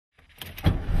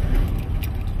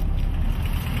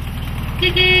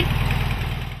Hey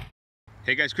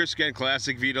guys, Chris again,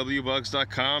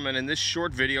 ClassicVWBugs.com, and in this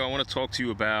short video I want to talk to you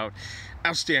about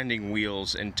outstanding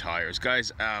wheels and tires.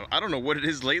 Guys, I don't know what it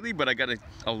is lately, but I got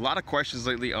a lot of questions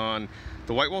lately on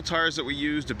the white wall tires that we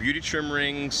use, the beauty trim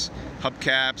rings,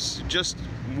 hubcaps, just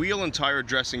wheel and tire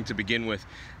dressing to begin with.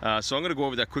 So I'm going to go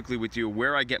over that quickly with you,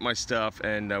 where I get my stuff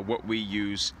and what we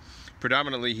use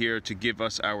predominantly here to give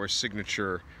us our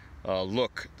signature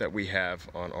look that we have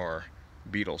on our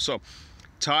Beetle. So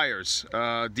tires,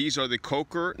 these are the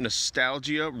Coker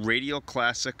Nostalgia Radial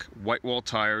Classic white wall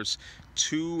tires.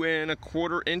 2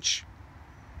 1/4 inch,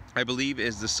 I believe,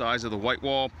 is the size of the white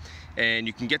wall, and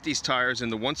you can get these tires in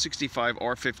the 165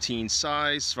 R15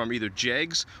 size from either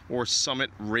Jegs or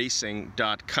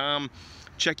SummitRacing.com.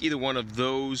 Check either one of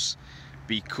those,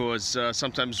 because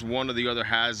sometimes one or the other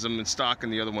has them in stock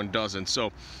and the other one doesn't.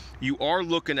 So you are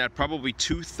looking at probably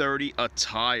 $230 a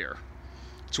tire,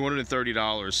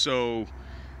 $230. So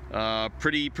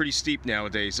pretty steep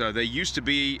nowadays. They used to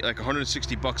be like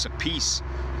 160 bucks a piece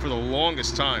for the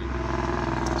longest time.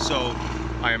 So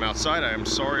I am outside. I am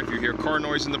sorry if you hear car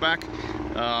noise in the back.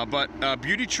 But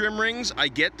beauty trim rings, I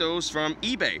get those from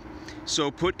eBay. So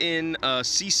put in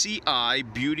CCI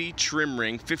beauty trim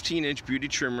ring, 15-inch beauty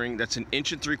trim ring. That's an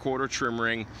 1 3/4 trim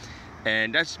ring,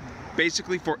 and that's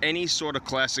basically for any sort of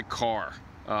classic car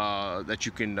that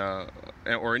you can,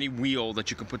 or any wheel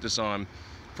that you can put this on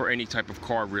for any type of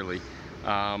car, really.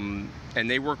 And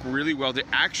they work really well. They're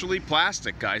actually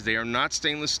plastic, guys. They are not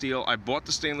stainless steel. I bought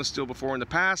the stainless steel before in the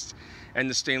past, and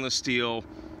the stainless steel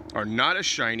are not as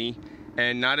shiny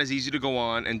and not as easy to go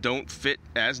on and don't fit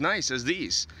as nice as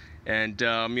these. And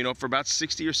you know, for about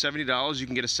 $60 or $70 you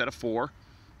can get a set of 4,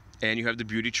 and you have the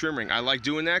beauty trim ring. I like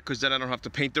doing that because then I don't have to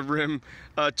paint the rim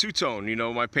two-tone. You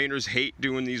know, my painters hate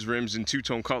doing these rims in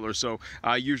two-tone color, so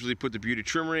I usually put the beauty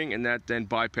trim ring, and that then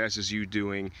bypasses you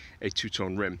doing a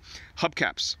two-tone rim.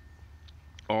 Hubcaps.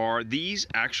 These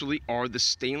actually are the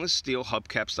stainless steel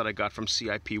hubcaps that I got from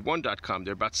CIP1.com.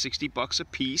 They're about 60 bucks a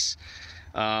piece.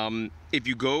 If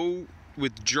you go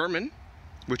with German,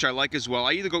 which I like as well,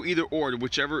 I either go either or,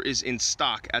 whichever is in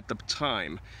stock at the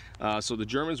time. So the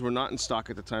Germans were not in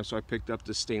stock at the time, so I picked up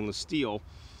the stainless steel.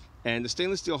 And the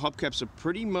stainless steel hubcaps are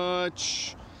pretty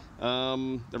much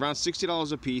around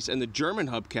 $60 a piece, and the German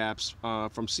hubcaps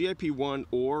from CIP1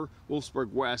 or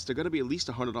Wolfsburg West are going to be at least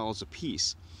 $100 a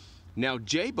piece. Now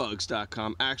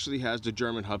JBugs.com actually has the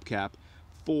German hubcap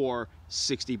for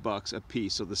 60 bucks a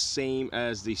piece, so the same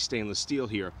as the stainless steel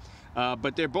here.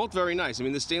 But they're both very nice. I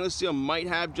mean, the stainless steel might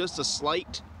have just a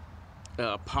slight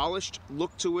polished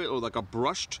look to it, or like a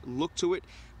brushed look to it,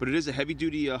 but it is a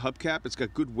heavy-duty hubcap. It's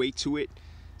got good weight to it.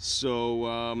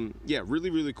 So yeah,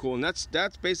 really cool. And that's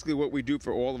basically what we do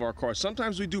for all of our cars.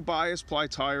 Sometimes we do bias ply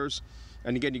tires,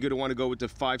 and again, you're going to want to go with the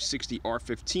 560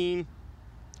 R15.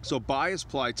 So bias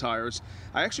ply tires,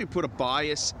 I actually put a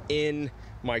bias in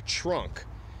my trunk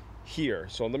here,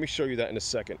 so let me show you that in a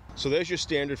second. So there's your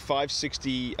standard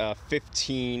 560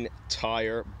 15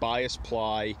 tire, bias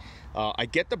ply. I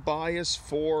get the bias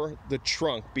for the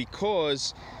trunk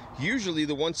because usually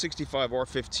the 165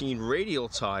 R15 radial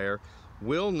tire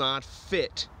will not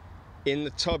fit in the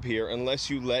tub here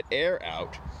unless you let air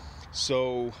out.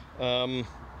 So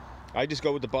I just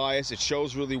go with the bias. It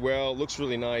shows really well, looks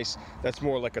really nice. That's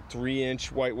more like a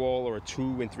 3-inch white wall or a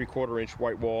 2 3/4 inch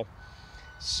white wall.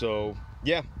 So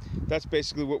yeah, that's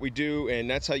basically what we do, and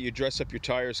that's how you dress up your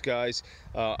tires, guys.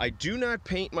 I do not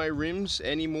paint my rims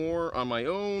anymore on my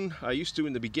own. I used to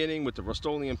in the beginning with the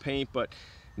Rust-Oleum paint, but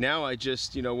now I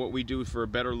just, you know, what we do for a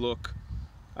better look,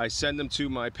 I send them to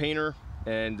my painter,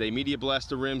 and they media blast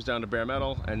the rims down to bare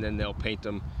metal, and then they'll paint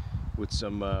them with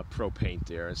some pro paint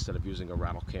there instead of using a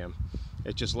rattle cam.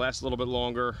 It just lasts a little bit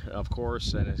longer, of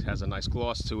course, and it has a nice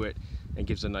gloss to it and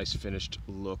gives a nice finished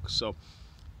look. So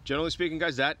generally speaking,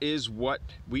 guys, that is what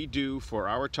we do for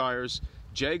our tires.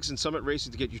 Jegs and Summit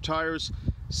Racing to get your tires.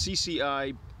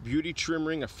 CCI beauty trim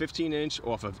ring, a 15-inch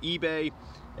off of eBay,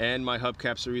 and my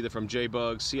hubcaps are either from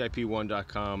JBugs,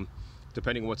 CIP1.com,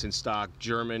 depending on what's in stock,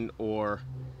 German or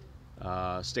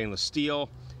stainless steel.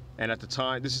 And at the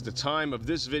time, this is the time of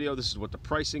this video, this is what the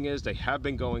pricing is. They have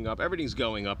been going up. Everything's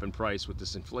going up in price with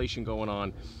this inflation going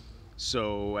on.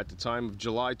 So at the time of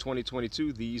July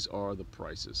 2022, these are the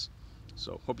prices.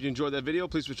 So hope you enjoyed that video.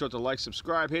 Please be sure to like,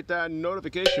 subscribe, hit that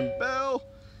notification bell,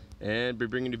 and be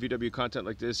bringing you VW content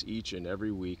like this each and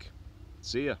every week.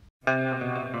 See ya.